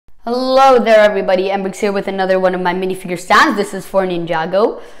Hello there everybody, mbrickz here with another one of my minifigure stands. This is for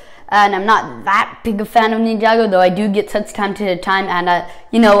Ninjago, and I'm not that big a fan of Ninjago, though I do get such time to time, and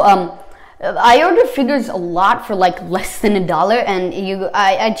I order figures a lot for like less than $1, and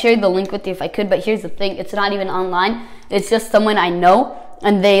I'd share the link with you if I could, but here's the thing, it's not even online, it's just someone I know,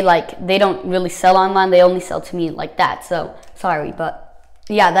 and they don't really sell online, they only sell to me like that, so sorry, but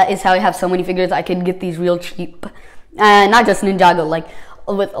yeah, that is how I have so many figures. I could get these real cheap, not just Ninjago, like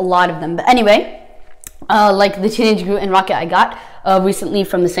with a lot of them. But anyway, like the Teenage Groot and Rocket I got recently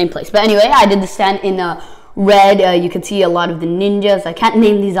from the same place. But anyway, I did the stand in red. You can see a lot of the ninjas. I can't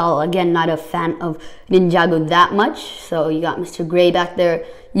name these all. Again, not a fan of Ninjago that much. So you got Mr. Gray back there.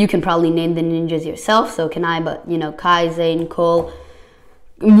 You can probably name the ninjas yourself. So can I, but you know, Kai, Zane, Cole,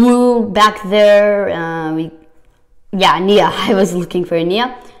 Wu back there. Yeah, Nia. I was looking for a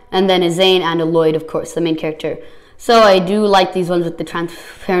Nia. And then a Zane and a Lloyd, of course, the main character. So I do like these ones with the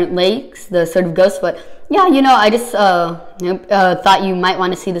transparent legs, the sort of ghost, but yeah, you know, I just thought you might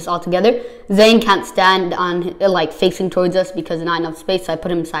want to see this all together. Zane can't stand on like facing towards us because there's not enough space, so I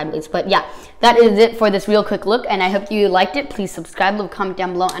put him sideways. But yeah, that is it for this real quick look, and I hope you liked it. Please subscribe, leave a comment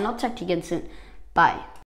down below, and I'll talk to you again soon. Bye.